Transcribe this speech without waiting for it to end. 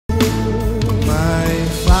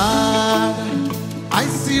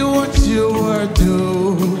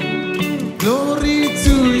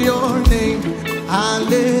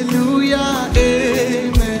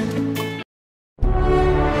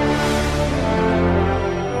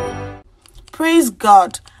Praise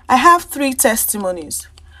God. I have 3 testimonies.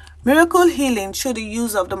 Miracle healing through the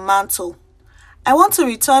use of the mantle. I want to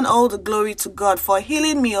return all the glory to God for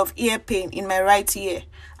healing me of ear pain in my right ear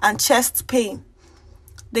and chest pain.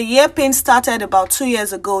 The ear pain started about 2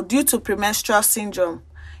 years ago due to premenstrual syndrome.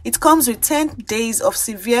 It comes with 10 days of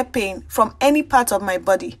severe pain from any part of my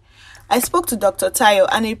body. I spoke to Dr. Tayo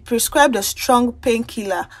and he prescribed a strong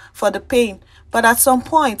painkiller for the pain, but at some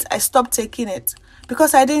point I stopped taking it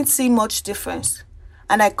because I didn't see much difference.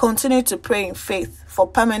 And I continued to pray in faith for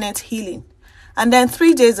permanent healing. And then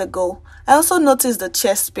 3 days ago, I also noticed the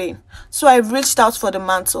chest pain, so I reached out for the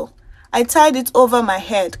mantle. I tied it over my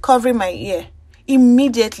head, covering my ear.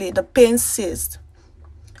 Immediately, the pain ceased.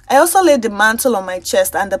 I also laid the mantle on my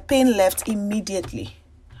chest and the pain left immediately.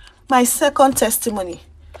 My second testimony.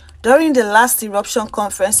 During the last eruption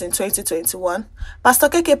conference in 2021, Pastor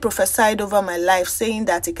KK prophesied over my life saying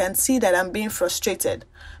that he can see that I'm being frustrated.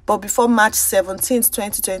 But before March 17,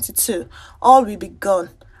 2022, all will be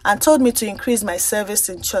gone, and told me to increase my service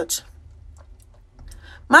in church.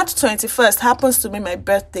 March 21st happens to be my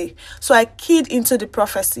birthday, so I keyed into the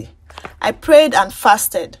prophecy. I prayed and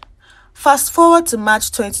fasted. Fast forward to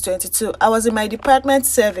March 2022, I was in my department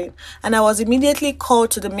serving, and I was immediately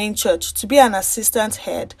called to the main church to be an assistant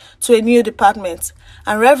head to a new department,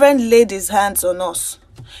 and Reverend laid his hands on us.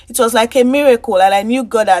 It was like a miracle, and I knew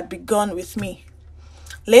God had begun with me.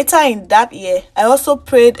 Later in that year, I also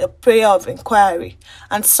prayed a prayer of inquiry,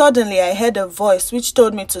 and suddenly I heard a voice which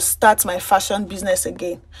told me to start my fashion business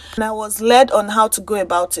again, and I was led on how to go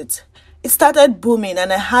about it. It started booming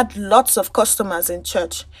and I had lots of customers in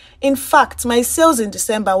church. In fact, my sales in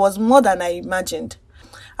December was more than I imagined.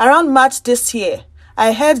 Around March this year,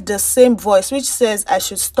 I heard the same voice which says I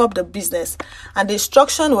should stop the business, and the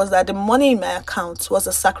instruction was that the money in my account was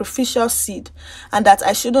a sacrificial seed and that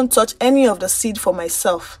I shouldn't touch any of the seed for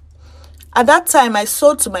myself. At that time, I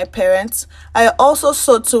sold to my parents. I also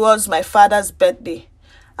sold towards my father's birthday.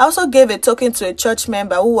 I also gave a token to a church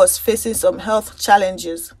member who was facing some health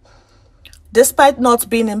challenges. Despite not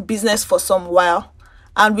being in business for some while,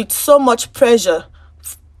 and with so much pressure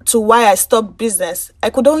to why I stopped business, I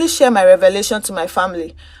could only share my revelation to my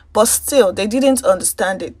family, but still they didn't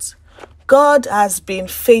understand it. God has been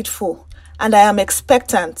faithful, and I am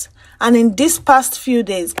expectant. And in these past few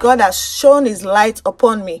days, God has shone his light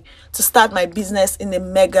upon me to start my business in a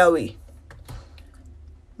mega way.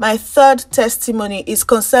 My third testimony is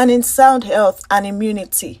concerning sound health and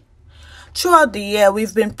immunity. Throughout the year,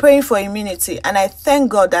 we've been praying for immunity, and I thank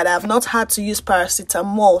God that I have not had to use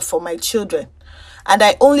paracetamol for my children. And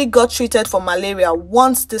I only got treated for malaria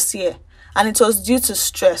once this year, and it was due to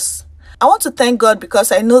stress. I want to thank God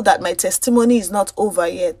because I know that my testimony is not over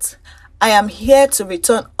yet. I am here to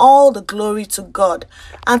return all the glory to God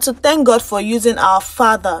and to thank God for using our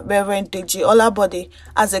father, Reverend Deji Olabode,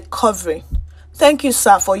 as a covering. Thank you,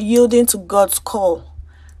 sir, for yielding to God's call.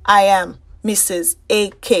 I am Mrs.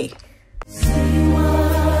 A.K.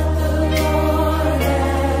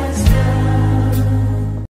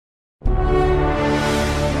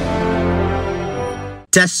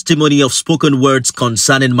 Testimony of spoken words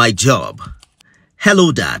concerning my job.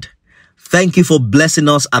 Hello, Dad. Thank you for blessing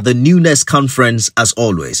us at the Newness Conference as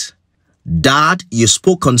always. Dad, you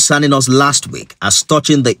spoke concerning us last week as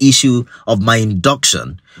touching the issue of my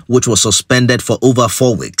induction, which was suspended for over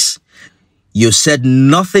 4 weeks. You said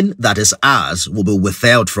nothing that is ours will be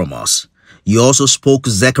withheld from us. You also spoke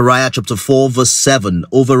Zechariah chapter 4 verse 7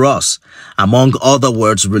 over us, among other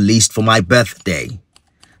words released for my birthday.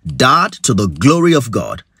 Dad, to the glory of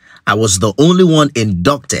God, I was the only one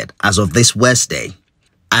inducted as of this Wednesday.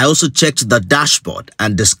 I also checked the dashboard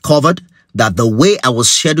and discovered that the way I was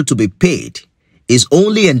scheduled to be paid is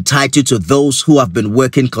only entitled to those who have been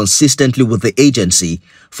working consistently with the agency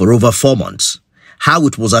for over 4 months. How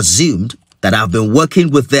it was assumed that I've been working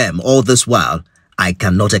with them all this while, I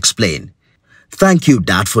cannot explain. Thank you,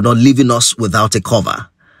 Dad, for not leaving us without a cover.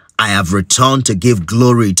 I have returned to give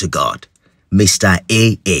glory to God. Mr.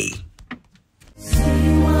 A.A.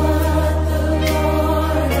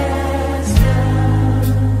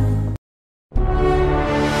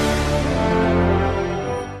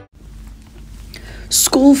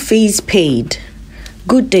 School fees paid.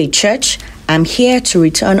 Good day, church. I'm here to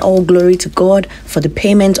return all glory to God for the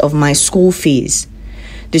payment of my school fees.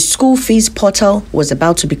 The school fees portal was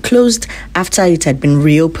about to be closed after it had been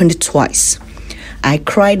reopened twice. I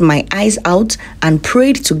cried my eyes out and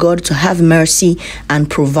prayed to God to have mercy and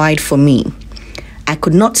provide for me. I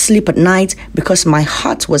could not sleep at night because my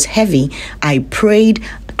heart was heavy. I prayed,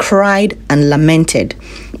 cried, and lamented,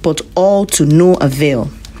 but all to no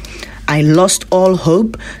avail. I lost all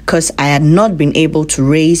hope because I had not been able to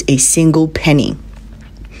raise a single penny.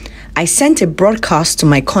 I sent a broadcast to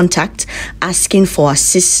my contact asking for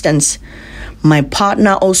assistance. My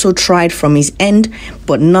partner also tried from his end,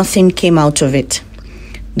 but nothing came out of it.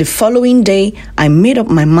 The following day, I made up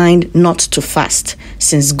my mind not to fast,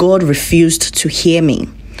 since God refused to hear me.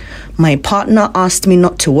 My partner asked me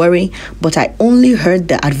not to worry, but I only heard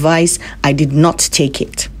the advice. I did not take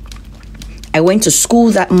it. I went to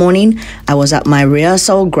school that morning. I was at my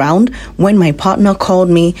rehearsal ground when my partner called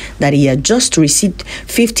me that he had just received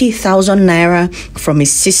 50,000 naira from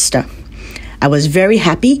his sister. I was very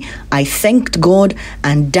happy. I thanked God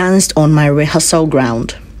and danced on my rehearsal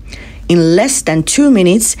ground. In less than 2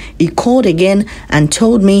 minutes, he called again and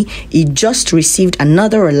told me he just received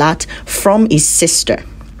another alert from his sister.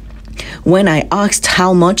 When I asked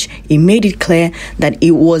how much, he made it clear that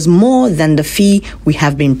it was more than the fee we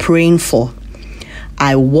have been praying for.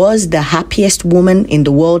 I was the happiest woman in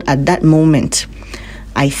the world at that moment.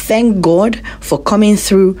 I thanked God for coming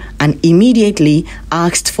through and immediately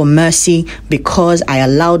asked for mercy because I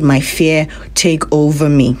allowed my fear take over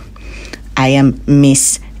me. I am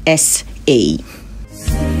Miss S.A.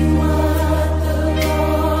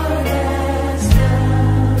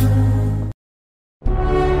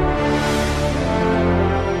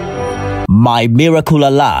 My miracle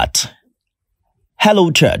alert. Hello,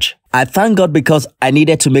 church. I thank God because I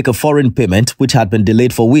needed to make a foreign payment which had been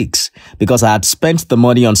delayed for weeks because I had spent the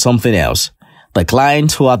money on something else. The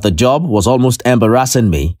client who had the job was almost embarrassing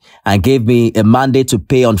me and gave me a mandate to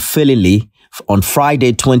pay unfailingly on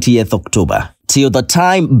Friday, 20th October. Till the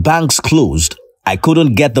time banks closed, I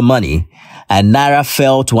couldn't get the money and Naira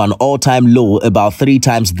fell to an all-time low about 3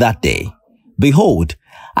 times that day. Behold,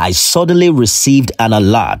 I suddenly received an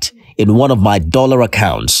alert in one of my dollar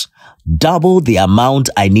accounts, double the amount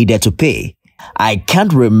I needed to pay. I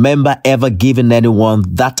can't remember ever giving anyone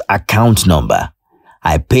that account number.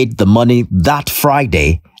 I paid the money that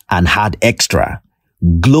Friday and had extra.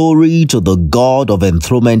 Glory to the God of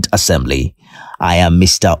Enthronement Assembly. I am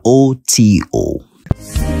Mr. O.T.O.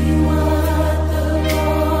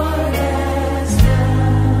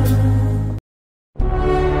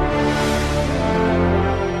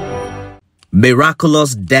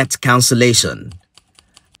 Miraculous debt cancellation.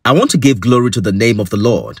 I want to give glory to the name of the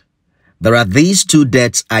Lord. There are these 2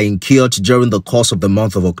 debts I incurred during the course of the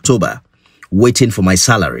month of October, waiting for my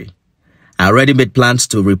salary. I already made plans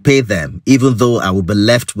to repay them, even though I will be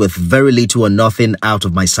left with very little or nothing out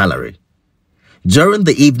of my salary. During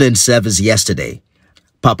the evening service yesterday,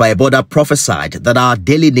 Papa Eboda prophesied that our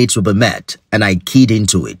daily needs will be met, and I keyed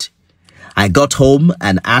into it. I got home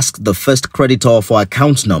and asked the first creditor for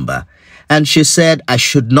account number, and she said I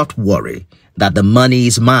should not worry, that the money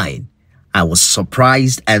is mine. I was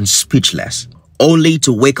surprised and speechless, only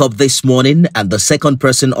to wake up this morning and the second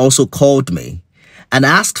person also called me and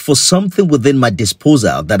asked for something within my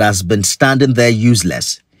disposal that has been standing there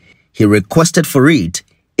useless. He requested for it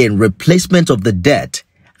in replacement of the debt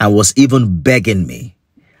and was even begging me.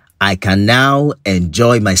 I can now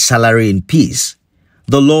enjoy my salary in peace.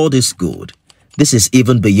 The Lord is good. This is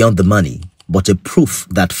even beyond the money, but a proof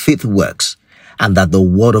that faith works and that the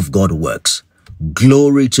word of God works.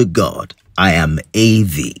 Glory to God. I am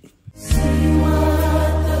A.V.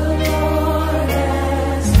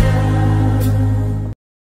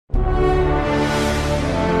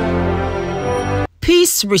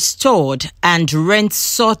 Peace restored and rent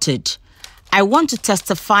sorted. I want to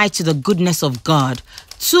testify to the goodness of God.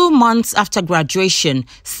 2 months after graduation,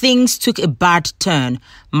 things took a bad turn.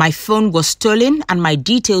 My phone was stolen and my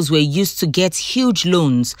details were used to get huge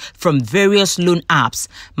loans from various loan apps.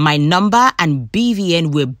 My number and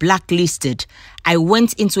BVN were blacklisted. I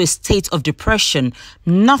went into a state of depression.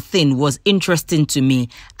 Nothing was interesting to me.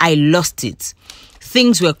 I lost it.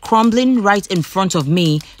 Things were crumbling right in front of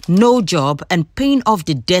me, no job, and paying off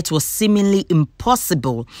the debt was seemingly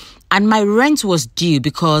impossible. And my rent was due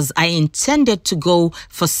because I intended to go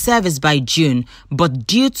for service by June, but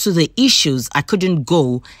due to the issues, I couldn't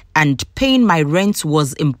go, and paying my rent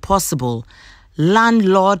was impossible.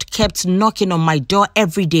 Landlord kept knocking on my door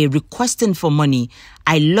every day, requesting for money.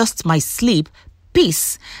 I lost my sleep.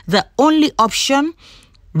 Peace. The only option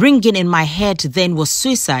ringing in my head then was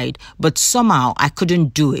suicide, but somehow I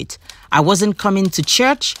couldn't do it. I wasn't coming to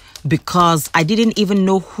church because I didn't even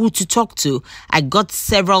know who to talk to. I got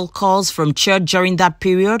several calls from church during that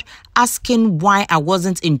period asking why I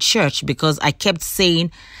wasn't in church because I kept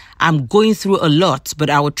saying I'm going through a lot, but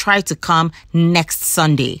I will try to come next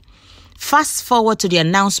Sunday. Fast forward to the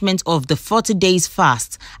announcement of the 40 days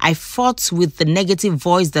fast. I fought with the negative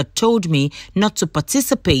voice that told me not to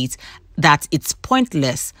participate, that it's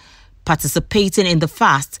pointless. participating in the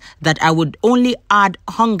fast that I would only add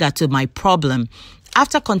hunger to my problem.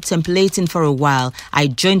 After contemplating for a while, I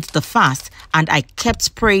joined the fast and I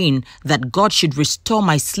kept praying that God should restore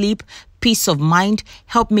my sleep, peace of mind,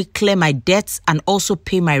 help me clear my debts, and also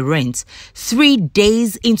pay my rent. 3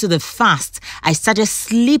 days into the fast, I started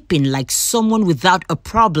sleeping like someone without a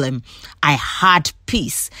problem. I had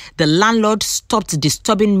peace. The landlord stopped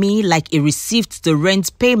disturbing me like he received the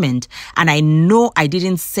rent payment, and I know I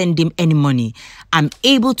didn't send him any money. I'm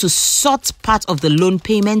able to sort part of the loan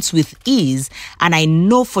payments with ease, and I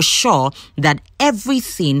know for sure that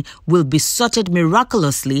everything will be sorted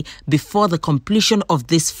miraculously before the completion of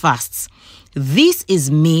this fast. This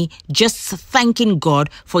is me just thanking God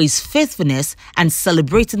for his faithfulness and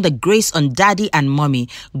celebrating the grace on Daddy and Mommy.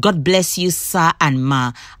 God bless you, sir and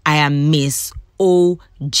ma. I am Miss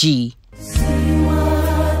O.G.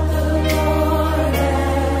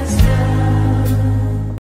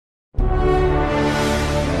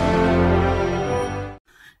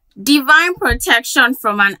 Divine protection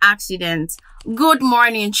from an accident. Good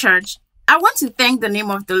morning, church. I want to thank the name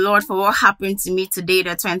of the Lord for what happened to me today,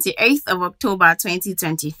 the 28th of October,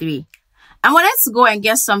 2023. I wanted to go and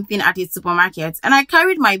get something at a supermarket, and I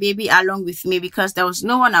carried my baby along with me because there was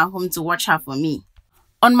no one at home to watch her for me.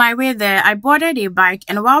 On my way there, I boarded a bike,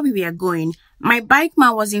 and while we were going, my bike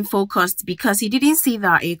man wasn't focused because he didn't see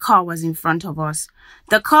that a car was in front of us.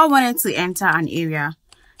 The car wanted to enter an area.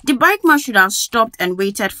 The bike man should have stopped and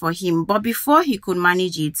waited for him, but before he could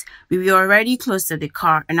manage it, we were already close to the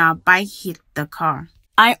car and our bike hit the car.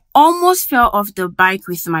 I almost fell off the bike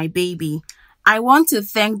with my baby. I want to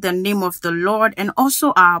thank the name of the Lord and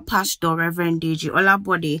also our pastor, Reverend Deji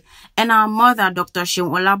Olabode, and our mother, Dr. Shem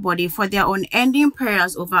Olabode, for their unending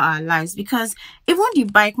prayers over our lives, because even the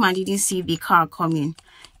bike man didn't see the car coming.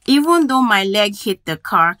 Even though my leg hit the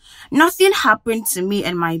car, nothing happened to me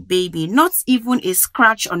and my baby, not even a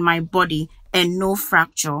scratch on my body and no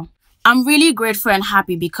fracture. I'm really grateful and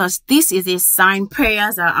happy because this is a sign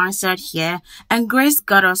prayers are answered here and grace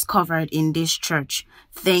got us covered in this church.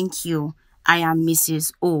 Thank you. I am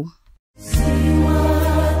Mrs. O.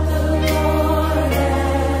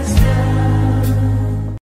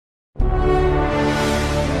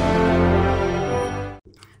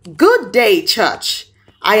 Good day, church.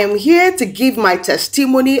 I am here to give my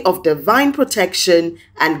testimony of divine protection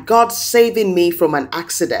and God saving me from an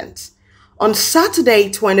accident. On Saturday,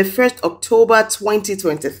 21st October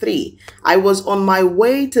 2023, I was on my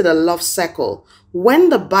way to the Love Circle when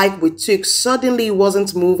the bike we took suddenly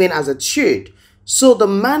wasn't moving as it should, so the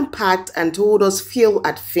man parked and told us fuel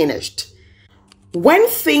had finished. When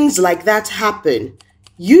things like that happen,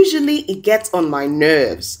 usually it gets on my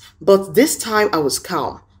nerves, but this time I was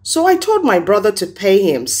calm. So I told my brother to pay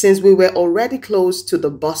him since we were already close to the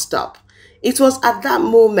bus stop. It was at that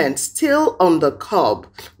moment, still on the curb,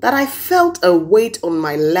 that I felt a weight on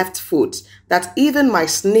my left foot that even my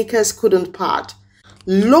sneakers couldn't part.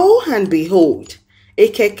 Lo and behold, a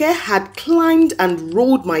keke had climbed and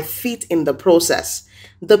rolled my feet in the process.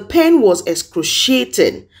 The pain was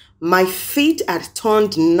excruciating. My feet had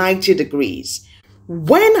turned 90 degrees.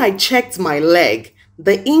 When I checked my leg,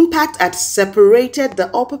 the impact had separated the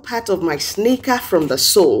upper part of my sneaker from the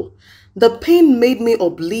sole. The pain made me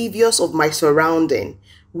oblivious of my surrounding.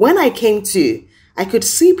 When I came to, I could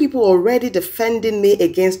see people already defending me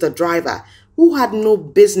against the driver who had no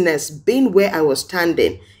business being where I was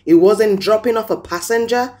standing. He wasn't dropping off a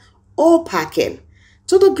passenger or parking.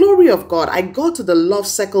 To the glory of God, I got to the Love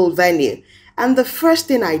Circle venue, and the first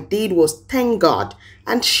thing I did was thank God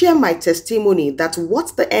and share my testimony that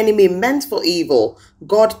what the enemy meant for evil,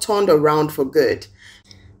 God turned around for good.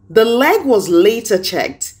 The leg was later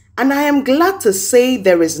checked, and I am glad to say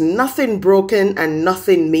there is nothing broken and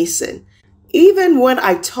nothing missing. Even when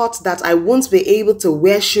I thought that I won't be able to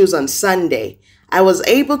wear shoes on Sunday, I was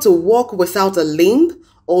able to walk without a limp,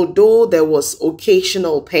 although there was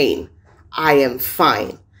occasional pain. I am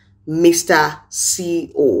fine. Mr.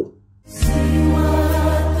 C.O.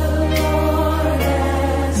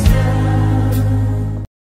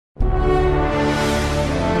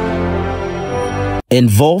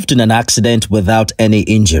 Involved in an accident without any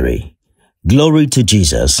injury. Glory to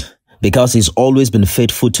Jesus, because he's always been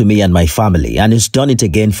faithful to me and my family, and he's done it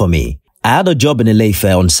again for me. I had a job in Ile-Ife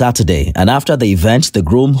on Saturday, and after the event, the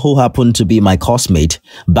groom, who happened to be my classmate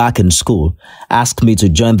back in school, asked me to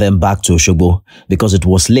join them back to Osogbo because it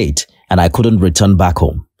was late and I couldn't return back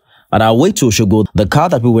home. On our way to Osogbo, the car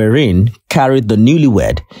that we were in carried the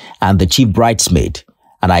newlywed and the chief bridesmaid,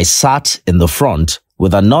 and I sat in the front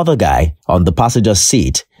with another guy on the passenger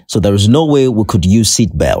seat, so there was no way we could use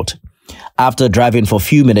seatbelt. After driving for a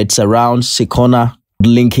few minutes around Sikona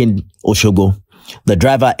linking Oshogo. The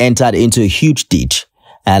driver entered into a huge ditch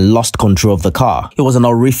and lost control of the car. It was an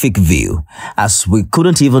horrific view, as we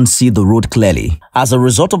couldn't even see the road clearly, as a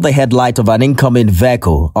result of the headlight of an incoming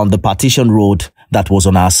vehicle on the partition road that was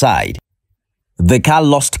on our side. The car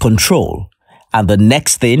lost control, and the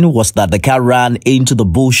next thing was that the car ran into the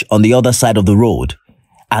bush on the other side of the road,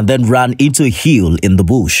 and then ran into a hill in the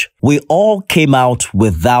bush. We all came out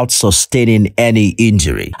without sustaining any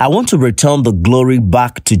injury. I want to return the glory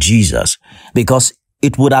back to Jesus, because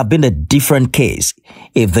it would have been a different case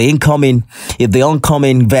if the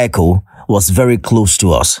oncoming vehicle was very close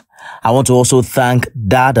to us. I want to also thank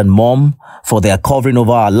Dad and Mom for their covering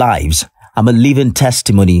over our lives. I'm a living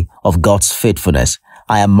testimony of God's faithfulness.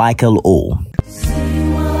 I am Michael O.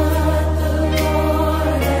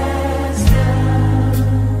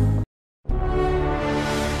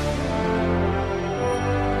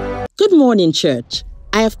 Good morning, church.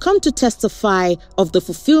 I have come to testify of the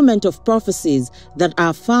fulfillment of prophecies that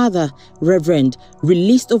our Father, Reverend,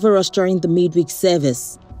 released over us during the midweek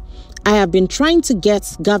service. I have been trying to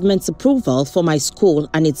get government's approval for my school,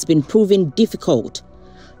 and it's been proving difficult.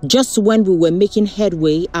 Just when we were making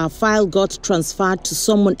headway, our file got transferred to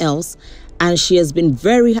someone else, and she has been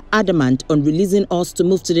very adamant on releasing us to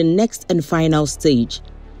move to the next and final stage.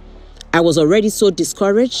 I was already so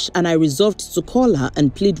discouraged, and I resolved to call her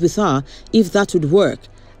and plead with her if that would work.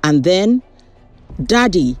 And then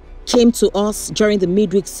Daddy came to us during the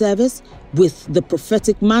midweek service with the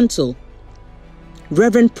prophetic mantle.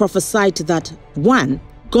 Reverend prophesied that 1,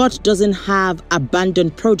 God doesn't have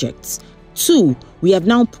abandoned projects. 2, we have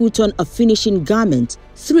now put on a finishing garment.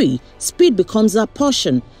 3, speed becomes our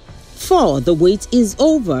portion. 4, the wait is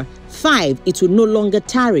over. 5, it will no longer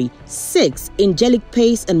tarry. 6, angelic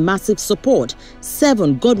pace and massive support.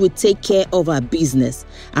 7, God will take care of our business,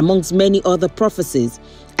 amongst many other prophecies.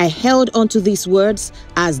 I held on to these words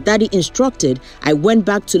as Daddy instructed. I went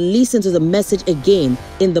back to listen to the message again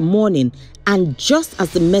in the morning, and just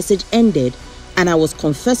as the message ended and I was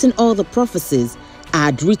confessing all the prophecies I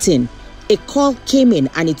had written, a call came in,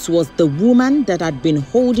 and it was the woman that had been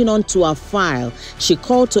holding on to our file. She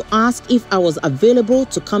called to ask if I was available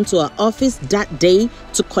to come to her office that day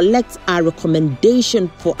to collect our recommendation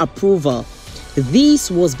for approval. This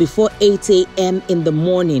was before 8 a.m. in the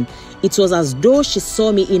morning. It was as though she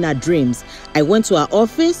saw me in her dreams. I went to her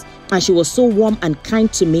office, and she was so warm and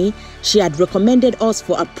kind to me. She had recommended us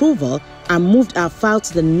for approval and moved our file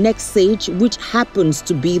to the next stage, which happens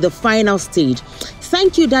to be the final stage.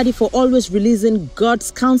 Thank you, Daddy, for always releasing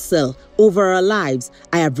God's counsel over our lives.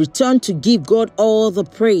 I have returned to give God all the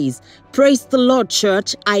praise. Praise the Lord,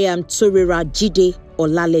 church. I am Torira Jide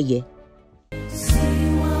Olaleye.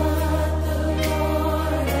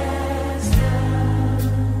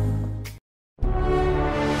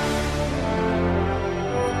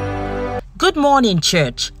 Good morning,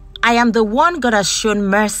 church. I am the one God has shown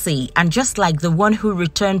mercy, and just like the one who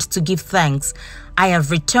returned to give thanks, I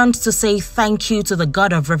have returned to say thank you to the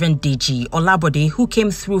God of Reverend DG Olabode, who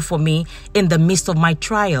came through for me in the midst of my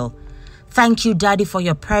trial. Thank you, Daddy, for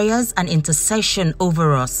your prayers and intercession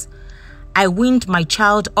over us. I weaned my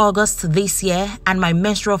child August this year, and my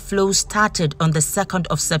menstrual flow started on the 2nd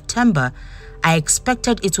of September. I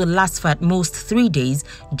expected it would last for at most 3 days,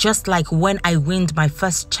 just like when I weaned my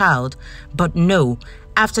first child, but no.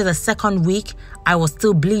 After the second week, I was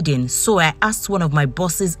still bleeding, so I asked one of my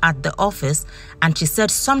bosses at the office, and she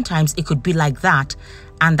said sometimes it could be like that,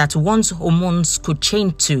 and that one's hormones could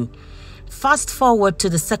change too. Fast forward to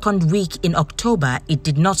the second week in October, it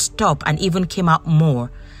did not stop and even came out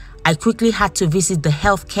more. I quickly had to visit the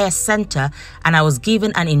healthcare center, and I was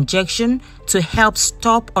given an injection to help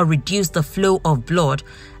stop or reduce the flow of blood,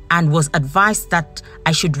 and was advised that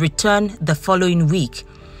I should return the following week.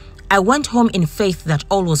 I went home in faith that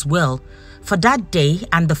all was well. For that day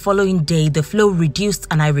and the following day, the flow reduced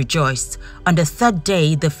and I rejoiced. On the third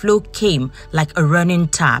day, the flow came like a running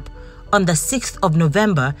tap. On the 6th of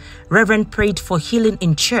November, Reverend prayed for healing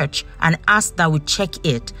in church and asked that we check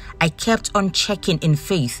it. I kept on checking in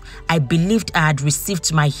faith. I believed I had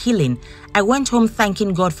received my healing. I went home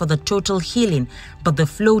thanking God for the total healing, but the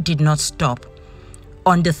flow did not stop.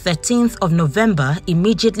 On the 13th of November,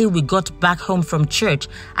 immediately we got back home from church,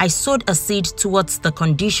 I sowed a seed towards the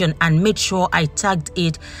condition and made sure I tagged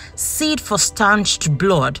it "Seed for Stanched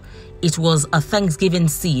Blood." It was a Thanksgiving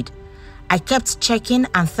seed. I kept checking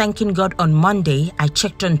and thanking God on Monday. I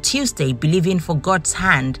checked on Tuesday, believing for God's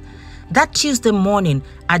hand. That Tuesday morning,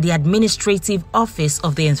 at the administrative office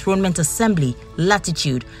of the Enthronement Assembly,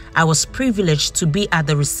 Latitude, I was privileged to be at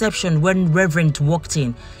the reception when Reverend walked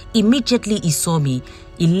in. Immediately he saw me.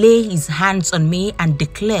 He laid his hands on me and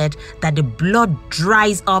declared that the blood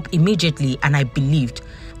dries up immediately, and I believed.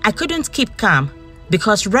 I couldn't keep calm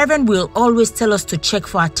because Reverend will always tell us to check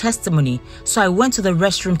for our testimony. So I went to the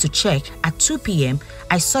restroom to check. At 2 p.m.,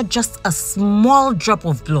 I saw just a small drop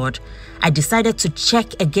of blood. I decided to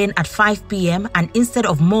check again at 5 p.m. and instead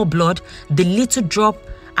of more blood, the little drop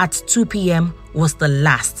at 2 p.m. was the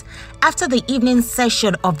last. After the evening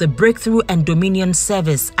session of the Breakthrough and Dominion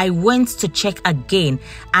service, I went to check again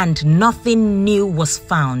and nothing new was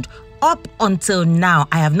found. Up until now,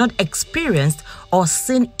 I have not experienced or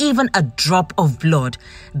seen even a drop of blood.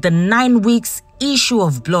 The 9 weeks issue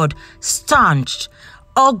of blood staunched.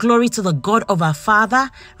 All glory to the God of our Father,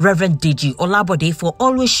 Reverend D.G. Olabode, for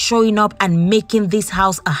always showing up and making this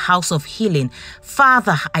house a house of healing.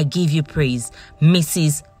 Father, I give you praise.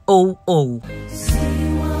 Mrs. O.O.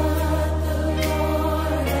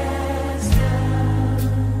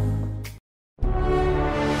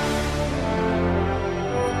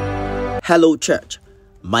 Hello, church.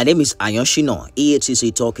 My name is Ayoshino,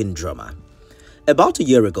 ehcc talking drummer. About a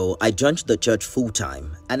year ago, I joined the church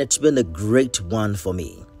full-time, and it's been a great one for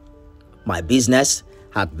me. My business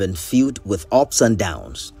had been filled with ups and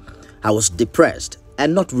downs. I was depressed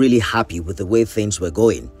and not really happy with the way things were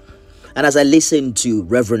going. And as I listened to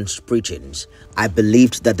Reverend's preachings, I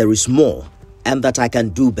believed that there is more and that I can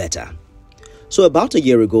do better. So about a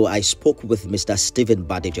year ago, I spoke with Mr. Stephen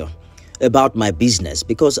Badijo about my business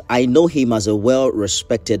because I know him as a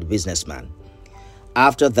well-respected businessman.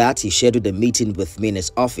 After that, he scheduled a meeting with me in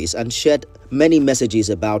his office and shared many messages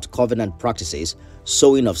about covenant practices,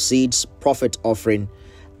 sowing of seeds, profit offering,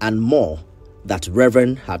 and more that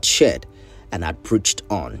Reverend had shared and had preached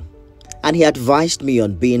on. And he advised me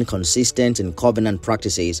on being consistent in covenant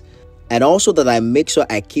practices and also that I make sure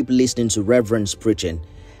I keep listening to Reverend's preaching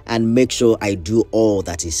and make sure I do all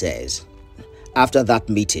that he says. After that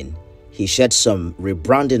meeting, he shared some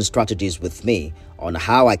rebranding strategies with me on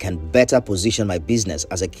how I can better position my business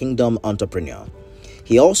as a kingdom entrepreneur.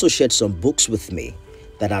 He also shared some books with me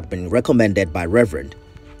that had been recommended by Reverend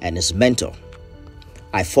and his mentor.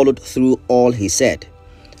 I followed through all he said.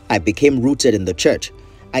 I became rooted in the church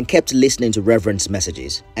and kept listening to Reverend's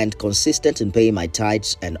messages and consistent in paying my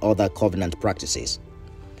tithes and other covenant practices.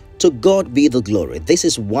 To God be the glory. This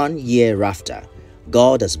is 1 year after.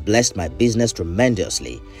 God has blessed my business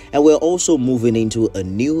tremendously, and we're also moving into a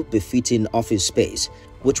new befitting office space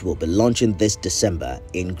which will be launching this December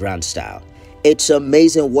in grand style. It's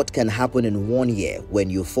amazing what can happen in 1 year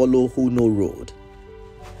when you follow Who Know Road.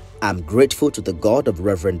 I'm grateful to the God of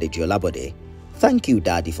Reverend D.G. Olabode. Thank you,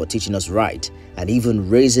 Daddy, for teaching us right and even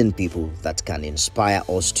raising people that can inspire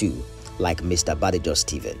us too, like Mr. Badijo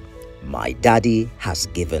Stephen. My daddy has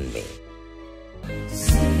given me.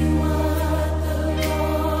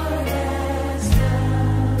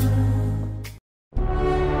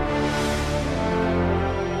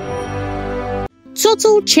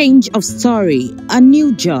 Total change of story, a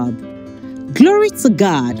new job. Glory to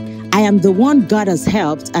God. I am the one God has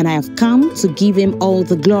helped and I have come to give him all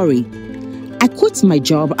the glory. I quit my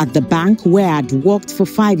job at the bank where I had worked for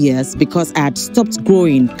 5 years because I had stopped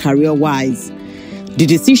growing career-wise. The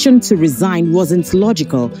decision to resign wasn't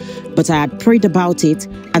logical, but I had prayed about it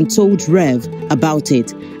and told Rev about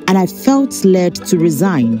it, and I felt led to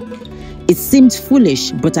resign. It seemed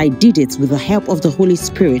foolish, but I did it with the help of the Holy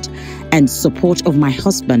Spirit and support of my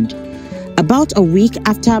husband. About a week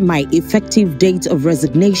after my effective date of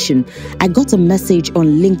resignation, I got a message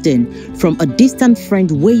on LinkedIn from a distant friend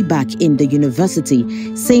way back in the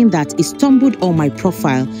university saying that he stumbled on my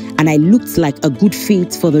profile and I looked like a good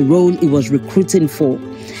fit for the role he was recruiting for.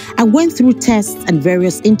 I went through tests and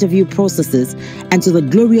various interview processes, and to the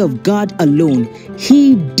glory of God alone,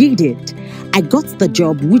 he did it. I got the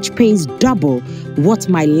job, which pays double what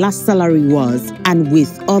my last salary was, and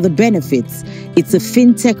with other benefits. It's a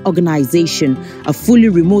fintech organization, a fully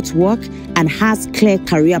remote work, and has clear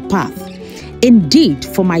career path. Indeed,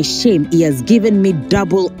 for my shame, he has given me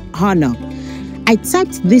double honor. I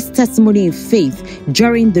typed this testimony in faith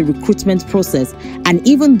during the recruitment process, and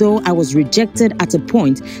even though I was rejected at a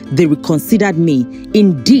point, they reconsidered me.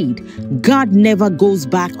 Indeed, God never goes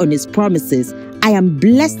back on his promises. I am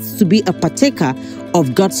blessed to be a partaker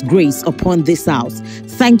of God's grace upon this house.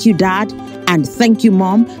 Thank you, Dad, and thank you,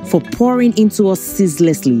 Mom, for pouring into us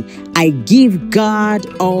ceaselessly. I give God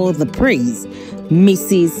all the praise.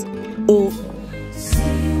 Mrs. O.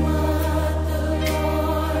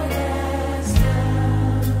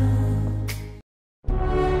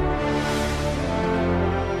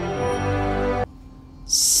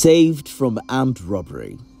 Saved from armed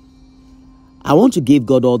robbery. I want to give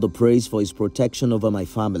God all the praise for his protection over my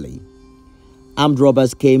family. Armed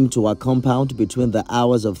robbers came to our compound between the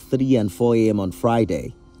hours of 3 and 4 a.m. on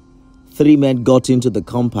Friday. 3 men got into the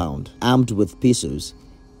compound, armed with pistols,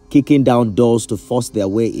 kicking down doors to force their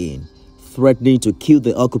way in, threatening to kill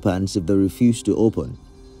the occupants if they refused to open.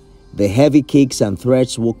 The heavy kicks and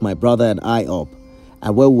threats woke my brother and I up,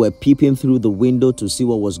 and when we were peeping through the window to see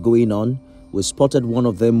what was going on, we spotted one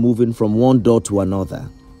of them moving from one door to another.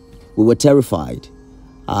 We were terrified.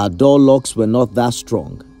 Our door locks were not that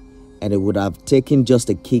strong, and it would have taken just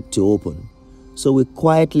a kick to open. So we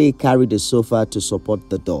quietly carried a sofa to support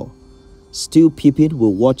the door. Still peeping, we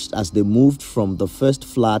watched as they moved from the first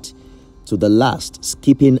flat to the last,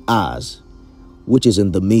 skipping ours, which is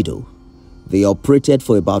in the middle. They operated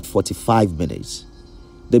for about 45 minutes.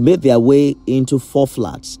 They made their way into 4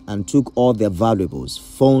 flats and took all their valuables,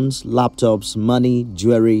 phones, laptops, money,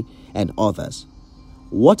 jewelry, and others.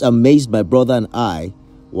 What amazed my brother and I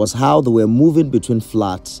was how they were moving between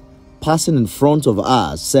flats, passing in front of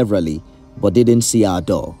ours severally, but didn't see our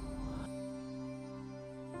door.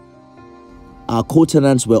 Our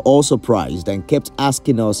co-tenants were all surprised and kept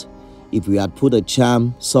asking us if we had put a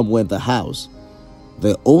charm somewhere in the house.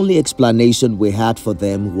 The only explanation we had for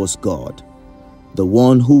them was God, the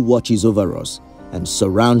one who watches over us and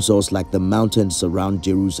surrounds us like the mountains surround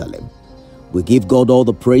Jerusalem. We give God all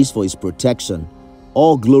the praise for his protection,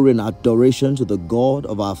 all glory and adoration to the God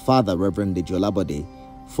of our father, Reverend Deji Olabode,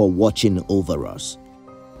 for watching over us.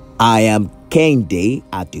 I am Kende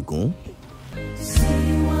Adigun.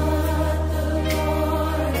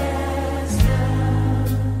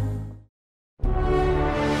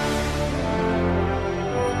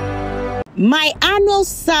 My annual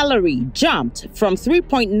salary jumped from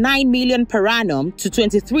 3.9 million per annum to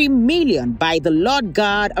 23 million by the Lord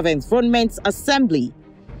God of Enthronement Assembly.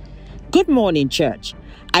 Good morning, church.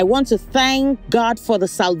 I want to thank God for the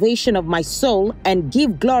salvation of my soul and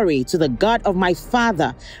give glory to the God of my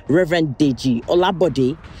father, Reverend Deji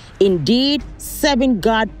Olabode. Indeed, serving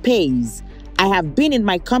God pays. I have been in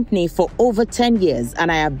my company for over 10 years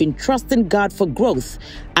and I have been trusting God for growth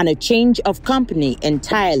and a change of company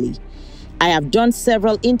entirely. I have done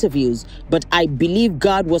several interviews, but I believe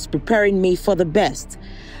God was preparing me for the best.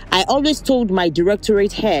 I always told my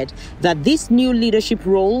directorate head that this new leadership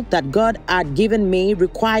role that God had given me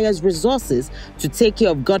requires resources to take care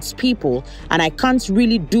of God's people, and I can't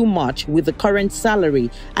really do much with the current salary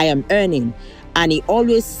I am earning. And he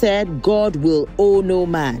always said, God will owe no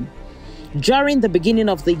man. During the beginning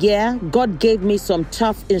of the year, God gave me some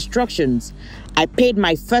tough instructions. I paid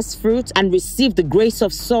my first fruit and received the grace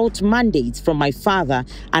of salt mandate from my father,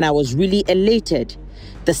 and I was really elated.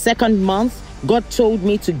 The second month, God told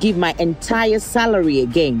me to give my entire salary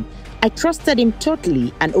again. I trusted him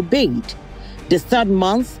totally and obeyed. The third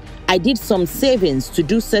month, I did some savings to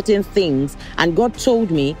do certain things, and God told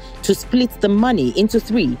me to split the money into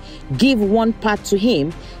 3, give one part to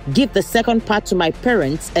him, give the second part to my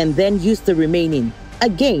parents, and then use the remaining.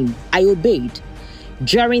 Again, I obeyed.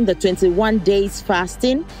 During the 21 days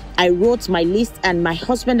fasting, I wrote my list, and my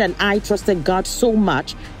husband and I trusted God so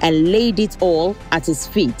much and laid it all at his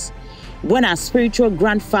feet. When our spiritual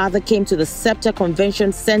grandfather came to the Scepter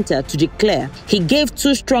Convention Center to declare, he gave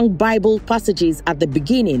 2 strong Bible passages at the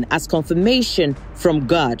beginning as confirmation from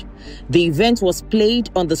God. The event was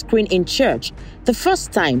played on the screen in church. The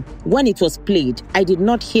first time when it was played, I did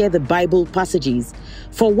not hear the Bible passages.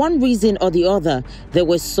 For one reason or the other, there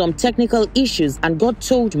were some technical issues, and God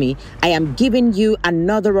told me, I am giving you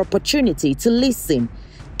another opportunity to listen.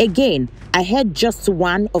 Again, I heard just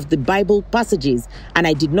one of the Bible passages and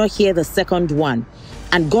I did not hear the second one.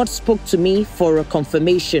 And God spoke to me for a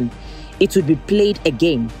confirmation. It would be played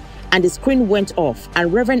again. And the screen went off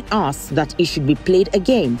and Reverend asked that it should be played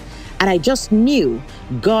again. And I just knew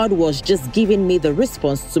God was just giving me the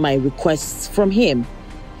response to my requests from him.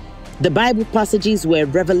 The Bible passages were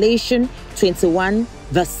Revelation 21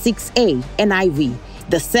 verse 6a, NIV.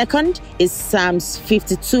 The second is Psalms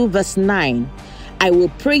 52 verse 9. I will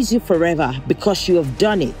praise you forever because you have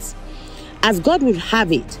done it. As God would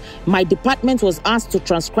have it, my department was asked to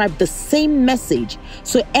transcribe the same message,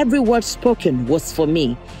 so every word spoken was for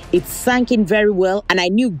me. It sank in very well, and I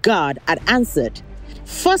knew God had answered.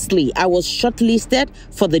 Firstly, I was shortlisted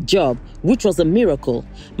for the job, which was a miracle.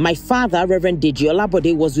 My father, Reverend Deji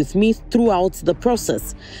Olabode, was with me throughout the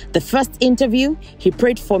process. The first interview, he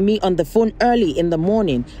prayed for me on the phone early in the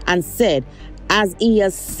morning and said, as he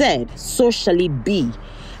has said, so shall it be,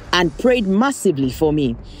 and prayed massively for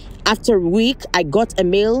me. After a week, I got a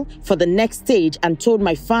mail for the next stage and told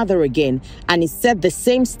my father again, and he said the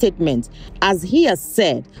same statement. As he has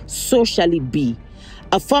said, so shall it be.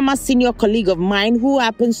 A former senior colleague of mine who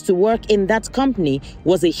happens to work in that company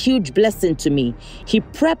was a huge blessing to me. He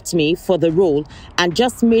prepped me for the role and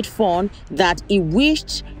just made fun that he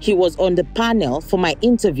wished he was on the panel for my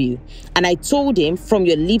interview. And I told him, from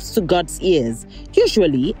your lips to God's ears.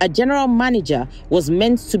 Usually, a general manager was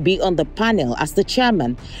meant to be on the panel as the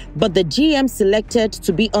chairman, but the GM selected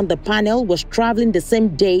to be on the panel was traveling the same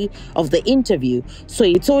day of the interview. So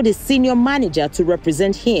he told his senior manager to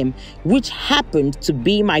represent him, which happened to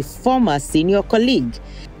be my former senior colleague.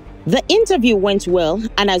 The interview went well,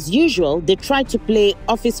 and as usual, they tried to play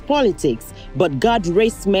office politics, but God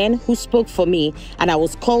raised men who spoke for me, and I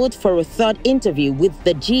was called for a third interview with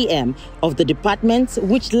the GM of the department,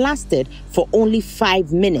 which lasted for only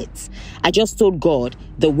 5 minutes. I just told God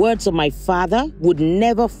the words of my father would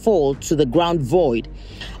never fall to the ground void.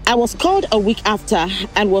 I was called a week after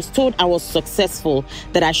and was told I was successful,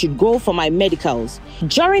 that I should go for my medicals.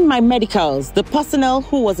 During my medicals, the personnel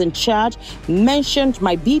who was in charge mentioned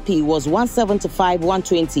my BP was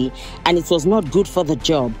 175/120 and it was not good for the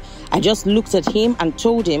job. I just looked at him and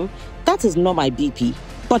told him, that is not my BP,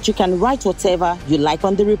 but you can write whatever you like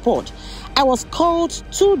on the report. I was called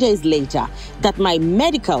 2 days later that my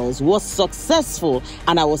medicals was successful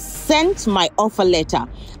and I was sent my offer letter.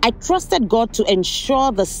 I trusted God to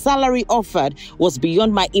ensure the salary offered was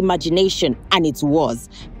beyond my imagination, and it was.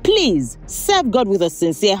 Please serve God with a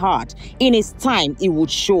sincere heart. In His time, He would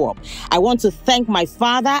show up. I want to thank my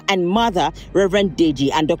father and mother, Reverend Deji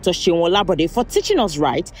and Dr. Shinwolabode, for teaching us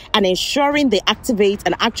right and ensuring they activate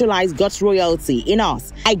and actualize God's royalty in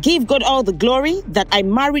us. I give God all the glory that I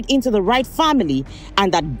married into the right family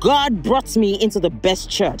and that God brought me into the best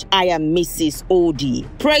church. I am Mrs. Odie.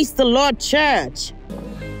 Praise the Lord, church.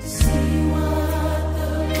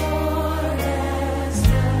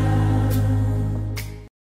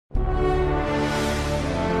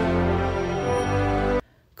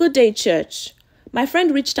 Good day, church. My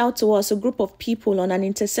friend reached out to us, a group of people, on an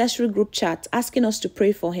intercessory group chat asking us to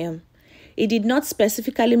pray for him. He did not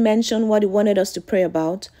specifically mention what he wanted us to pray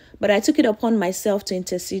about, but I took it upon myself to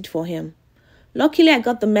intercede for him. Luckily, I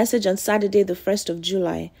got the message on Saturday, the 1st of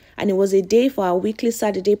July, and it was a day for our weekly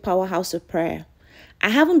Saturday powerhouse of prayer. I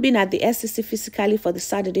haven't been at the SCC physically for the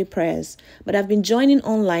Saturday prayers, but I've been joining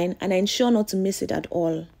online and I ensure not to miss it at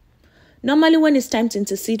all. Normally, when it's time to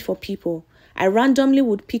intercede for people, I randomly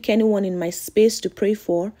would pick anyone in my space to pray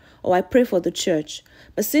for, or I pray for the church.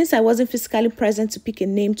 But since I wasn't physically present to pick a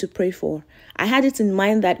name to pray for, I had it in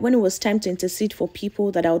mind that when it was time to intercede for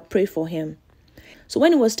people, that I would pray for him. So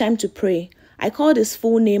when it was time to pray, I called his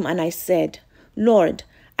full name and I said, Lord,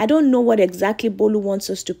 I don't know what exactly Bolu wants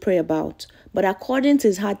us to pray about, but according to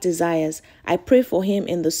his heart desires, I pray for him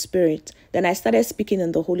in the Spirit. Then I started speaking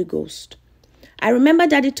in the Holy Ghost. I remember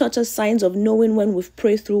Daddy taught us signs of knowing when we've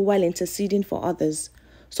prayed through while interceding for others.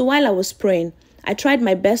 So while I was praying, I tried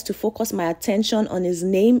my best to focus my attention on his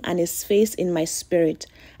name and his face in my spirit,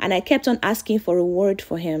 and I kept on asking for a word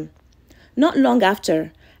for him. Not long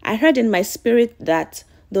after, I heard in my spirit that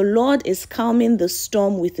the Lord is calming the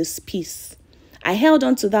storm with his peace. I held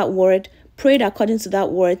on to that word, prayed according to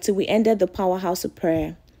that word till we ended the powerhouse of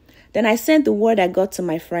prayer. Then I sent the word I got to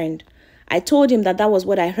my friend. I told him that that was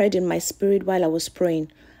what I heard in my spirit while I was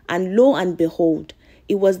praying. And lo and behold,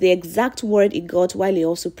 it was the exact word he got while he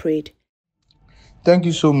also prayed. Thank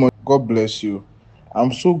you so much. God bless you.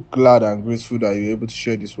 I'm so glad and grateful that you were able to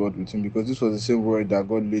share this word with him, because this was the same word that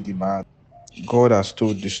God laid in my heart. God has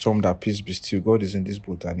told the storm that peace be still. God is in this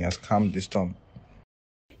boat and he has calmed the storm.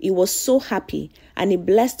 He was so happy and he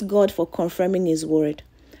blessed God for confirming his word.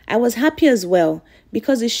 I was happy as well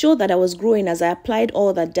because it showed that I was growing as I applied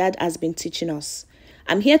all that Dad has been teaching us.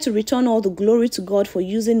 I'm here to return all the glory to God for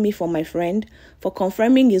using me for my friend, for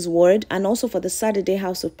confirming his word, and also for the Saturday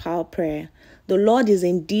House of Power prayer. The Lord is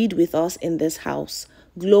indeed with us in this house.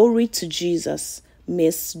 Glory to Jesus.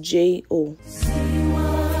 Miss J.O.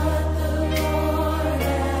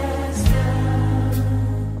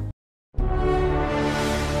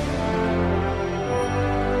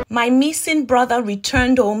 My missing brother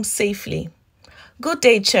returned home safely. Good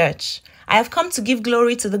day, church. I have come to give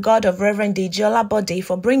glory to the God of Reverend Deji Bode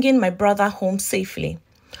for bringing my brother home safely.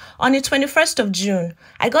 On the 21st of June,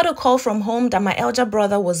 I got a call from home that my elder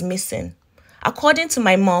brother was missing. According to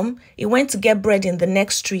my mom, he went to get bread in the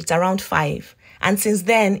next street around 5, and since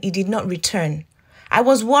then, he did not return. I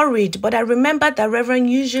was worried, but I remembered that Reverend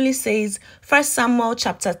usually says 1 Samuel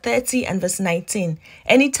chapter 30 and verse 19,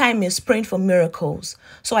 anytime he's praying for miracles.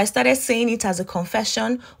 So I started saying it as a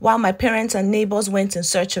confession while my parents and neighbors went in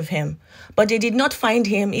search of him. But they did not find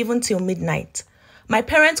him even till midnight. My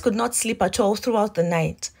parents could not sleep at all throughout the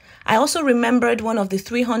night. I also remembered one of the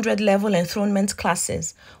 300 level enthronement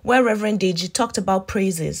classes where Reverend Deji talked about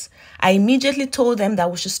praises. I immediately told them that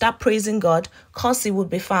we should start praising God because he would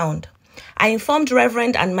be found. I informed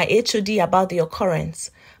Reverend and my HOD about the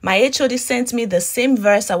occurrence. My HOD sent me the same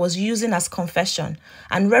verse I was using as confession,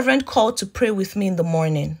 and Reverend called to pray with me in the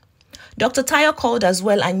morning. Dr. Tayo called as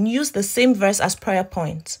well and used the same verse as prayer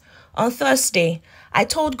point. On Thursday, I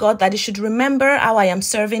told God that he should remember how I am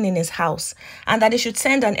serving in his house and that he should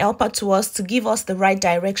send an helper to us to give us the right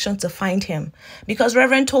direction to find him. Because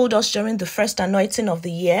Reverend told us during the first anointing of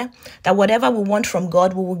the year that whatever we want from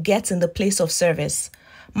God, we will get in the place of service.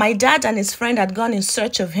 My dad and his friend had gone in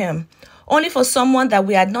search of him, only for someone that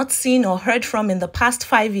we had not seen or heard from in the past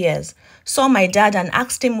 5 years saw my dad and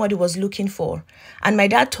asked him what he was looking for. And my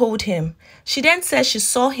dad told him. She then said she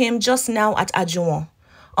saw him just now at Ajuwon.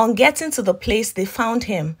 On getting to the place, they found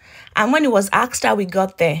him, and when he was asked how he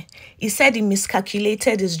got there, he said he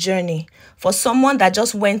miscalculated his journey for someone that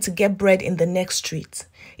just went to get bread in the next street.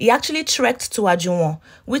 He actually trekked to Ajuwon,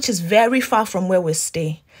 which is very far from where we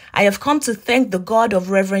stay. I have come to thank the God of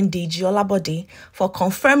Reverend Deji Olabode for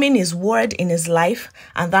confirming his word in his life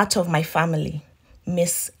and that of my family.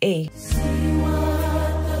 Miss A.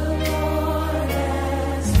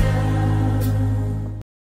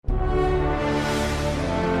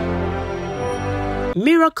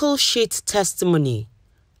 Miracle Sheet Testimony.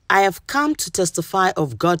 I have come to testify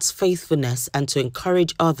of God's faithfulness and to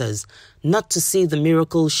encourage others not to see the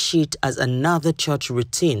miracle sheet as another church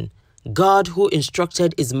routine. God, who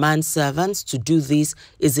instructed his manservants to do this,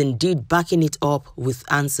 is indeed backing it up with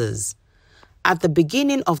answers. At the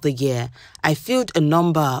beginning of the year, I filled a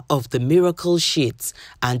number of the miracle sheets,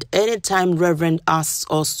 and anytime Reverend asks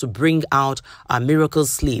us to bring out our miracle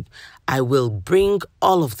slip, I will bring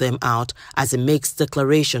all of them out as he makes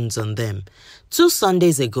declarations on them. 2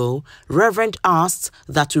 Sundays ago, Reverend asked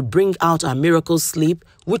that we bring out our miracle slip,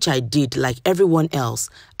 which I did like everyone else,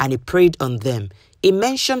 and he prayed on them. He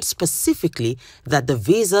mentioned specifically that the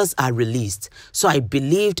visas are released, so I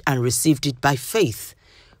believed and received it by faith.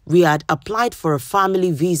 We had applied for a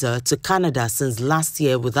family visa to Canada since last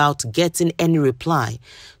year without getting any reply.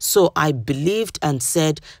 So I believed and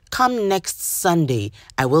said, come next Sunday,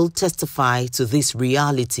 I will testify to this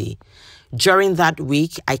reality. During that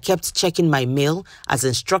week, I kept checking my mail as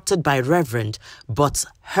instructed by Reverend, but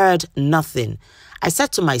heard nothing. I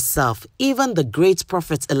said to myself, even the great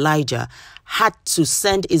prophet Elijah had to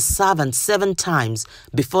send his servant 7 times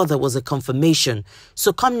before there was a confirmation.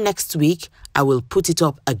 So come next week, I will put it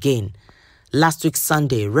up again. Last week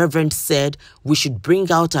Sunday, Reverend said we should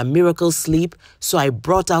bring out a miracle slip, so I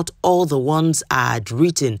brought out all the ones I had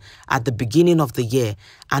written at the beginning of the year,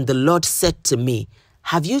 and the Lord said to me,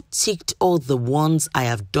 have you ticked all the ones I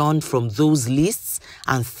have done from those lists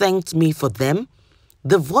and thanked me for them?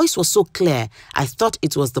 The voice was so clear, I thought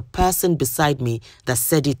it was the person beside me that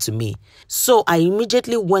said it to me. So I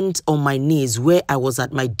immediately went on my knees where I was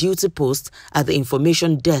at my duty post at the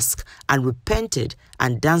information desk and repented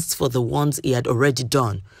and danced for the ones he had already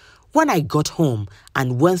done. When I got home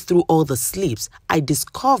and went through all the slips, I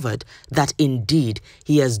discovered that indeed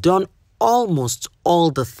he has done almost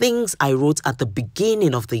all the things I wrote at the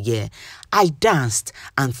beginning of the year. I danced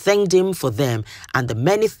and thanked him for them and the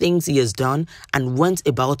many things he has done and went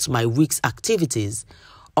about my week's activities.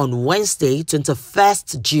 On Wednesday,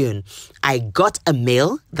 21st June, I got a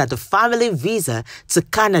mail that the family visa to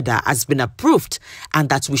Canada has been approved and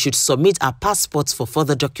that we should submit our passports for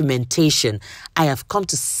further documentation. I have come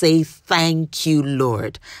to say thank you,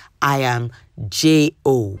 Lord. I am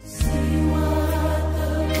J.O.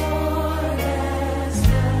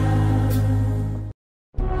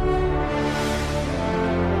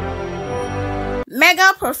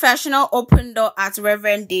 Mega professional open door at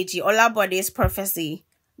Reverend Deji Olabode's prophecy.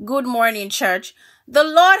 Good morning, church. The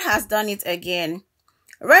Lord has done it again.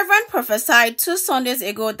 Reverend prophesied 2 Sundays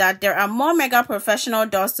ago that there are more mega professional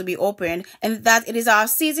doors to be opened and that it is our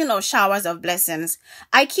season of showers of blessings.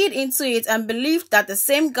 I keyed into it and believed that the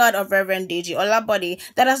same God of Reverend Deji Olabode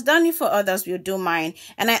that has done it for others will do mine,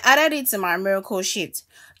 and I added it to my miracle sheet.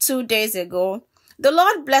 2 days ago, the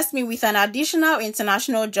Lord blessed me with an additional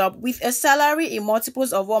international job with a salary in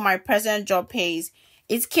multiples of what my present job pays.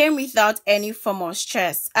 It came without any form of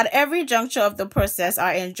stress. At every juncture of the process,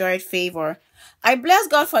 I enjoyed favor. I bless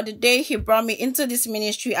God for the day He brought me into this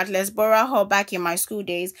ministry at Lesbora Hall back in my school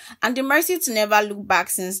days and the mercy to never look back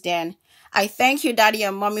since then. I thank you, Daddy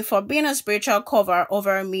and Mommy, for being a spiritual cover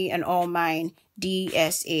over me and all mine.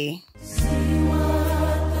 DSA.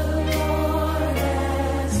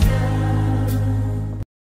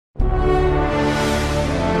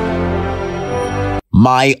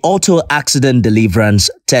 My auto accident deliverance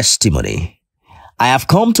testimony. I have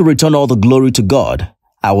come to return all the glory to God.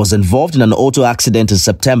 I was involved in an auto accident in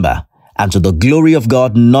September, and to the glory of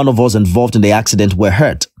God, none of us involved in the accident were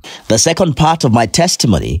hurt. The second part of my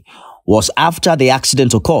testimony was after the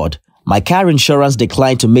accident occurred, my car insurance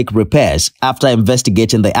declined to make repairs after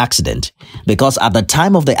investigating the accident because at the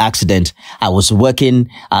time of the accident, I was working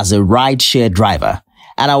as a ride-share driver.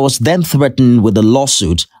 And I was then threatened with a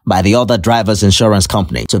lawsuit by the other driver's insurance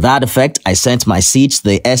company. To that effect, I sent my seeds to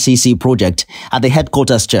the SEC project at the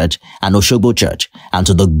headquarters church and Oshogbo church. And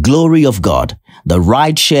to the glory of God, the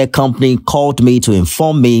rideshare company called me to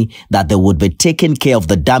inform me that they would be taking care of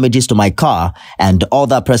the damages to my car and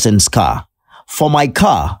other person's car. For my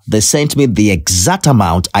car, they sent me the exact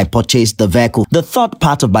amount I purchased the vehicle. The third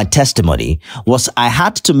part of my testimony was I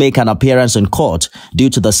had to make an appearance in court due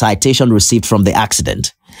to the citation received from the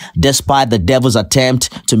accident. Despite the devil's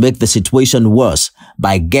attempt to make the situation worse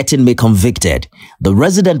by getting me convicted, the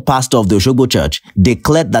resident pastor of the Oshogbo church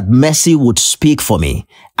declared that mercy would speak for me.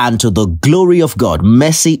 And to the glory of God,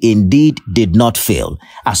 mercy indeed did not fail,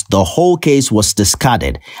 as the whole case was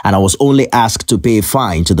discarded and I was only asked to pay a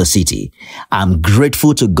fine to the city. I'm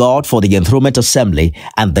grateful to God for the Enthronement Assembly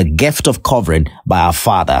and the gift of covering by our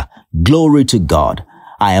Father. Glory to God.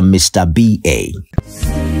 I am Mr. B.A.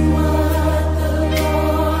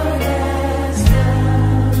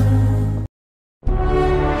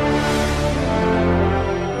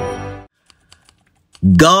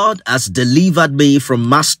 God has delivered me from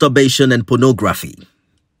masturbation and pornography.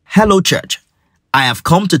 Hello, church. I have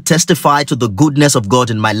come to testify to the goodness of God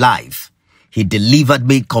in my life. He delivered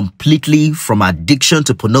me completely from addiction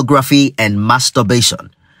to pornography and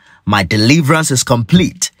masturbation. My deliverance is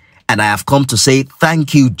complete, and I have come to say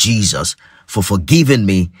thank you, Jesus, for forgiving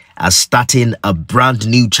me and starting a brand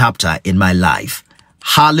new chapter in my life.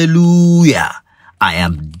 Hallelujah. I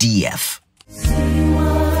am DF.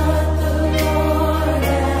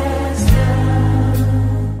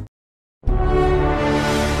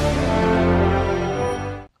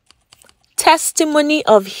 Testimony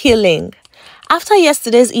of healing. After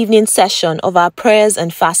yesterday's evening session of our prayers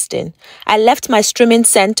and fasting, I left my streaming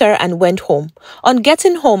center and went home. On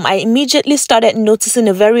getting home, I immediately started noticing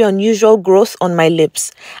a very unusual growth on my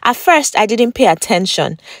lips. At first, I didn't pay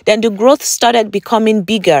attention. Then the growth started becoming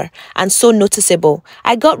bigger and so noticeable.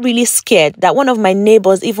 I got really scared that one of my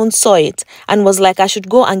neighbors even saw it and was like I should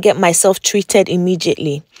go and get myself treated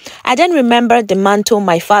immediately. I then remembered the mantle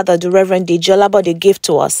my father, the Reverend Olabode, gave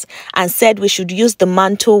to us and said we should use the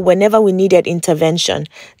mantle whenever we needed intervention.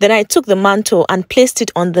 Then I took the mantle and placed it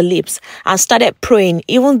on the lips and started praying,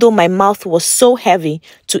 even though my mouth was so heavy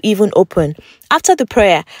to even open. After the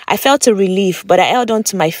prayer, I felt a relief, but I held on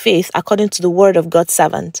to my faith according to the word of God's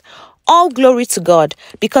servant. All glory to God,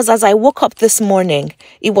 because as I woke up this morning,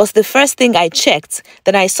 it was the first thing I checked.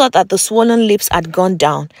 Then I saw that the swollen lips had gone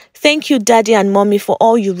down. Thank you, Daddy and Mommy, for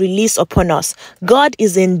all you release upon us. God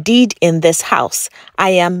is indeed in this house. I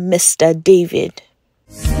am Mr. David.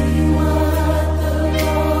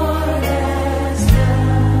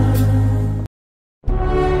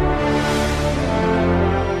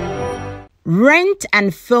 Rent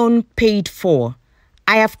and phone paid for.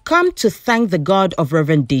 I have come to thank the God of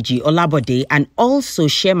Reverend Olabode and also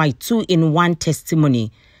share my 2-in-1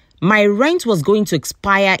 testimony. My rent was going to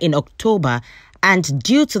expire in October, and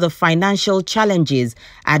due to the financial challenges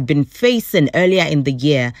I had been facing earlier in the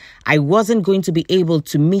year, I wasn't going to be able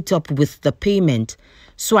to meet up with the payment.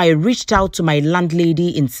 So I reached out to my landlady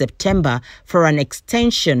in September for an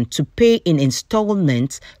extension to pay in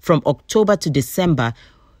installments from October to December.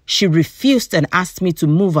 She refused and asked me to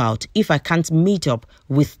move out if I can't meet up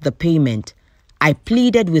with the payment. I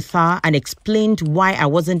pleaded with her and explained why I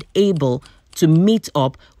wasn't able to meet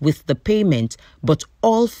up with the payment, but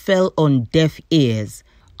all fell on deaf ears.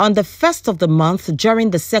 On the first of the month, during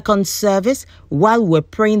the second service, while we're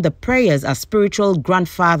praying the prayers our spiritual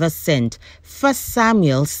grandfather sent, 1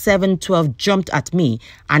 Samuel 7:12 jumped at me,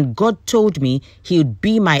 and God told me he would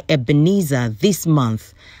be my Ebenezer this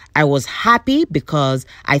month. I was happy because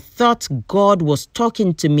I thought God was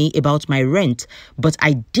talking to me about my rent, but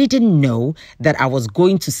I didn't know that I was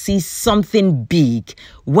going to see something big.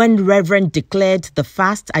 When Reverend declared the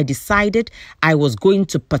fast, I decided I was going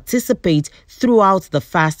to participate throughout the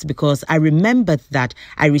fast because I remembered that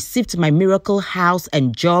I received my miracle house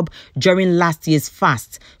and job during last year's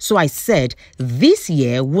fast. So I said, this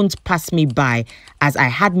year won't pass me by as I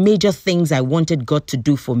had major things I wanted God to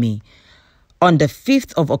do for me. On the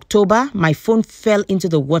 5th of October, my phone fell into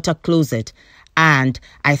the water closet and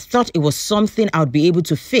I thought it was something I would be able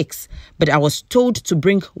to fix, but I was told to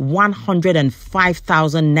bring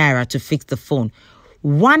 105,000 naira to fix the phone.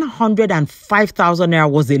 105,000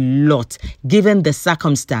 naira was a lot given the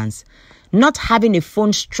circumstance. Not having a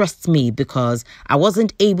phone stressed me because I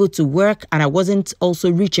wasn't able to work and I wasn't also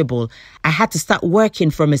reachable. I had to start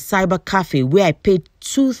working from a cyber cafe where I paid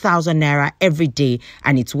 2,000 naira every day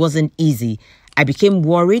and it wasn't easy. I became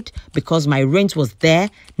worried because my rent was there,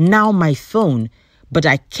 now my phone. But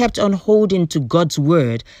I kept on holding to God's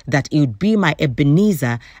word that it would be my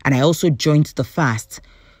Ebenezer, and I also joined the fast.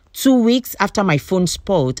 2 weeks after my phone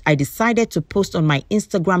spoiled, I decided to post on my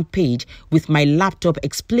Instagram page with my laptop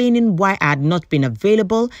explaining why I had not been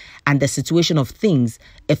available and the situation of things.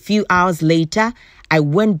 A few hours later, I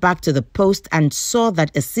went back to the post and saw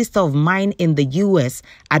that a sister of mine in the US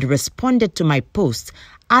had responded to my post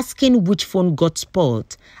asking which phone got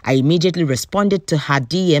spoiled. I immediately responded to her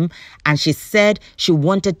DM and she said she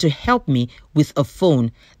wanted to help me with a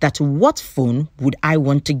phone. That what phone would I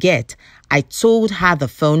want to get? I told her the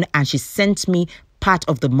phone and she sent me part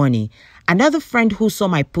of the money. Another friend who saw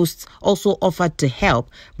my posts also offered to help,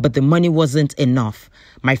 but the money wasn't enough.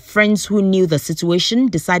 My friends who knew the situation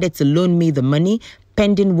decided to loan me the money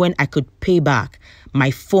pending when I could pay back. My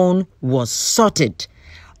phone was sorted.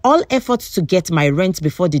 All efforts to get my rent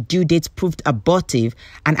before the due date proved abortive,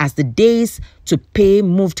 and as the days to pay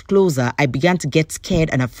moved closer, I began to get scared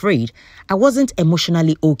and afraid. I wasn't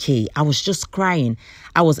emotionally okay. I was just crying.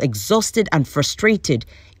 I was exhausted and frustrated.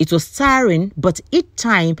 It was tiring, but each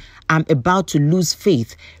time I'm about to lose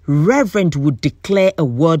faith, Reverend would declare a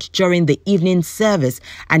word during the evening service,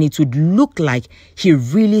 and it would look like he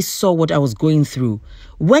really saw what I was going through.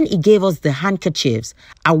 When he gave us the handkerchiefs,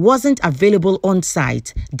 I wasn't available on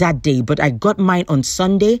site that day, but I got mine on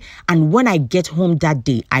Sunday. And when I get home that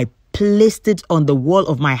day, I placed it on the wall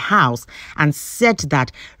of my house and said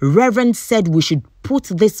that Reverend said we should put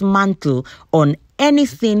this mantle on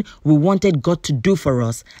anything we wanted God to do for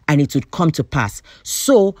us and it would come to pass.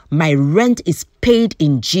 So my rent is paid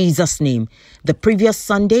in Jesus' name. The previous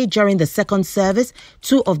Sunday during the second service,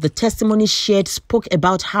 2 of the testimonies shared spoke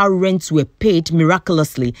about how rents were paid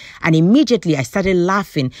miraculously, and immediately I started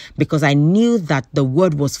laughing because I knew that the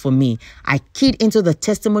word was for me. I keyed into the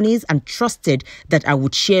testimonies and trusted that I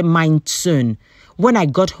would share mine soon. When I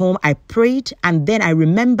got home, I prayed, and then I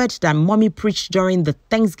remembered that Mommy preached during the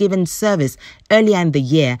Thanksgiving service earlier in the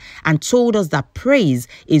year and told us that praise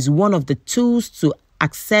is one of the tools to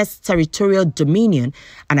access territorial dominion,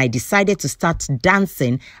 and I decided to start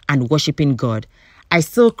dancing and worshiping God. I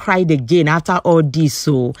still cried again after all this,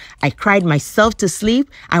 so I cried myself to sleep,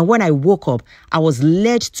 and when I woke up, I was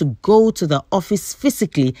led to go to the office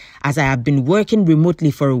physically as I have been working remotely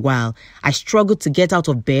for a while. I struggled to get out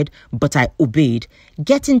of bed, but I obeyed.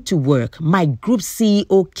 Getting to work, my group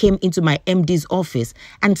CEO came into my MD's office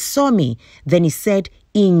and saw me. Then he said,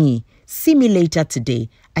 "Inyi, see me later today."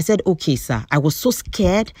 I said, "Okay, sir." I was so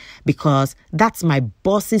scared because that's my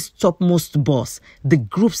boss's topmost boss, the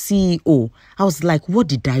group CEO. I was like, what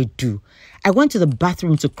did I do? I went to the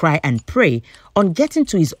bathroom to cry and pray. On getting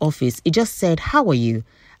to his office, he just said, "How are you?"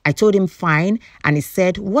 I told him fine, and he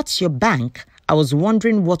said, "What's your bank?" I was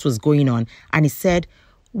wondering what was going on, and he said,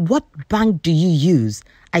 "What bank do you use?"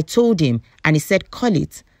 I told him, and he said, "Call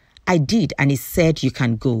it." I did, and he said, "You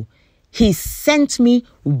can go." He sent me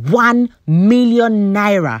 1 million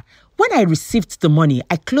naira. When I received the money,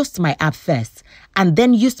 I closed my app first and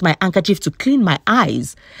then used my handkerchief to clean my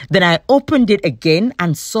eyes. Then I opened it again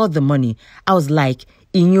and saw the money. I was like,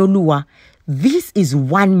 "Inyoluwa, this is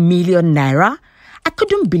 1 million naira?" I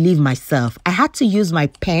couldn't believe myself. I had to use my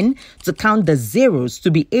pen to count the zeros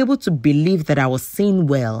to be able to believe that I was seeing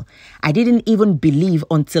well. I didn't even believe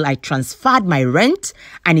until I transferred my rent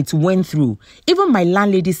and it went through. Even my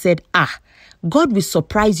landlady said, "God will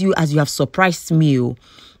surprise you as you have surprised me."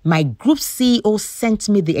 My group CEO sent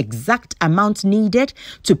me the exact amount needed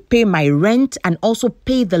to pay my rent and also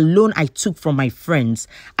pay the loan I took from my friends.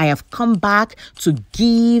 I have come back to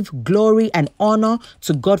give glory and honor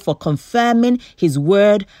to God for confirming his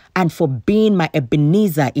word and for being my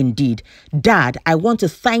Ebenezer indeed. Dad, I want to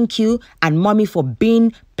thank you and Mommy for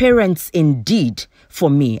being parents indeed for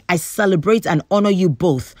me. I celebrate and honor you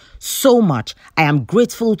both so much. I am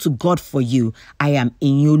grateful to God for you. I am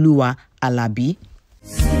Inyolua Alabi.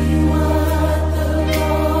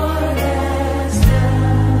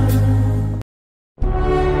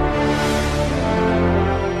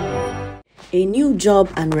 A new job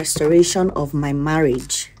and restoration of my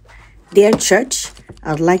marriage. Dear church,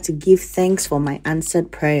 I'd like to give thanks for my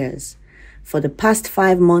answered prayers. For the past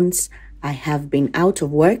 5 months, I have been out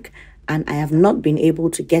of work and I have not been able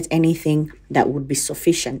to get anything that would be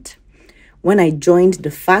sufficient. When I joined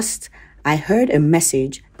the fast, I heard a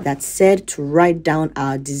message that said to write down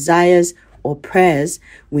our desires or prayers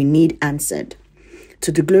we need answered.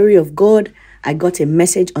 To the glory of God, I got a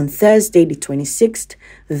message on Thursday the 26th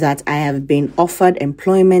that I have been offered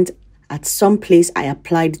employment at some place I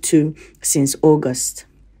applied to since August.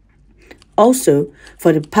 Also,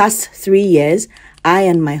 for the past 3 years, I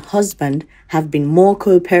and my husband have been more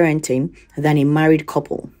co-parenting than a married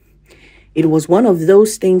couple. It was one of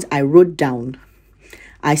those things I wrote down.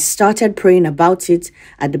 I started praying about it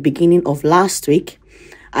at the beginning of last week.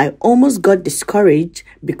 I almost got discouraged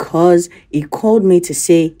because he called me to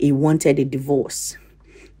say he wanted a divorce.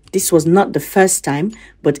 This was not the first time,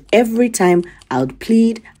 but every time I would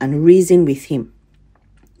plead and reason with him.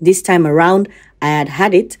 This time around, I had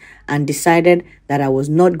had it and decided that I was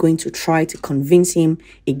not going to try to convince him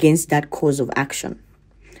against that course of action.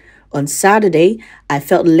 On Saturday, I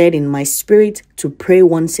felt led in my spirit to pray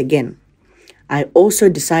once again. I also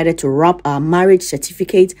decided to wrap our marriage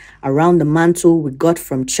certificate around the mantle we got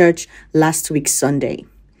from church last week Sunday.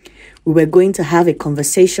 We were going to have a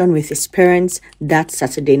conversation with his parents that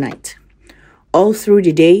Saturday night. All through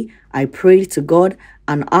the day, I prayed to God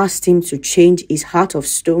and asked him to change his heart of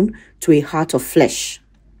stone to a heart of flesh.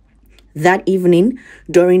 That evening,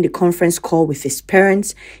 during the conference call with his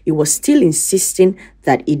parents, he was still insisting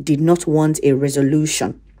that he did not want a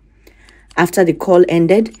resolution. After the call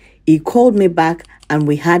ended, he called me back and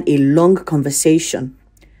we had a long conversation.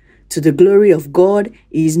 To the glory of God,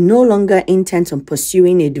 he is no longer intent on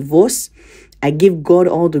pursuing a divorce. I give God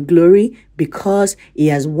all the glory because he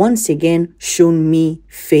has once again shown me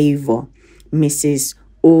favor. Mrs.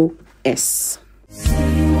 O.S.